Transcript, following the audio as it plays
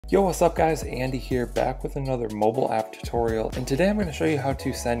Yo, what's up guys, Andy here, back with another mobile app tutorial, and today I'm going to show you how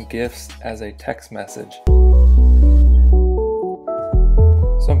to send GIFs as a text message.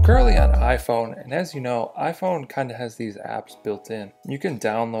 So I'm currently on iPhone, and as you know, iPhone kind of has these apps built in. You can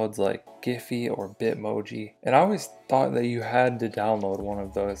download like Giphy or Bitmoji, and I always thought that you had to download one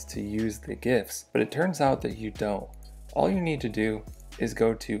of those to use the GIFs, but it turns out that you don't. All you need to do is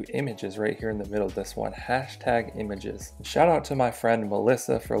go to images right here in the middle, this one, hashtag images. Shout out to my friend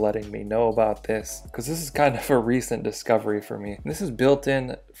Melissa for letting me know about this, because this is kind of a recent discovery for me. This is built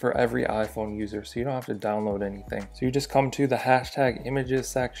in for every iPhone user, so you don't have to download anything. So you just come to the hashtag images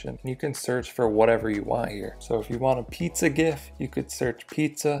section and you can search for whatever you want here. So if you want a pizza GIF, you could search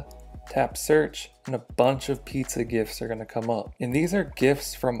pizza, tap search, and a bunch of pizza GIFs are going to come up. And these are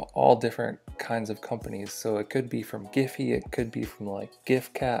GIFs from all different kinds of companies. So it could be from Giphy, it could be from like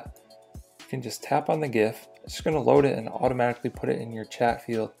GIFcat. You can just tap on the GIF. It's just going to load it and automatically put it in your chat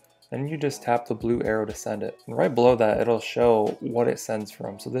field. Then you just tap the blue arrow to send it. And right below that, it'll show what it sends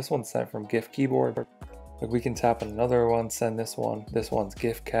from. So this one's sent from GIF keyboard. Like we can tap on another one, send this one. This one's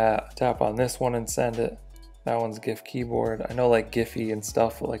GIFcat. Tap on this one and send it. That one's GIF keyboard. I know like Giphy and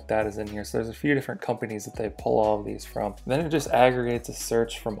stuff like that is in here. So there's a few different companies that they pull all of these from. Then it just aggregates a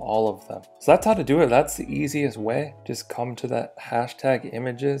search from all of them. So that's how to do it. That's the easiest way. Just come to that hashtag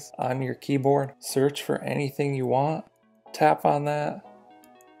images on your keyboard, search for anything you want, tap on that,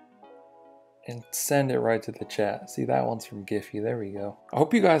 and send it right to the chat. See, that one's from Giphy. There we go. I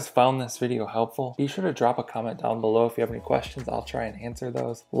hope you guys found this video helpful. Be sure to drop a comment down below if you have any questions. I'll try and answer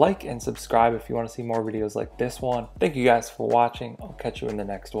those. Like and subscribe if you want to see more videos like this one. Thank you guys for watching. I'll catch you in the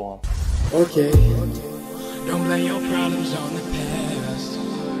next one. Okay. Don't blame your problems on the past.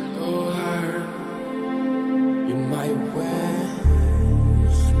 Go hard. You might wear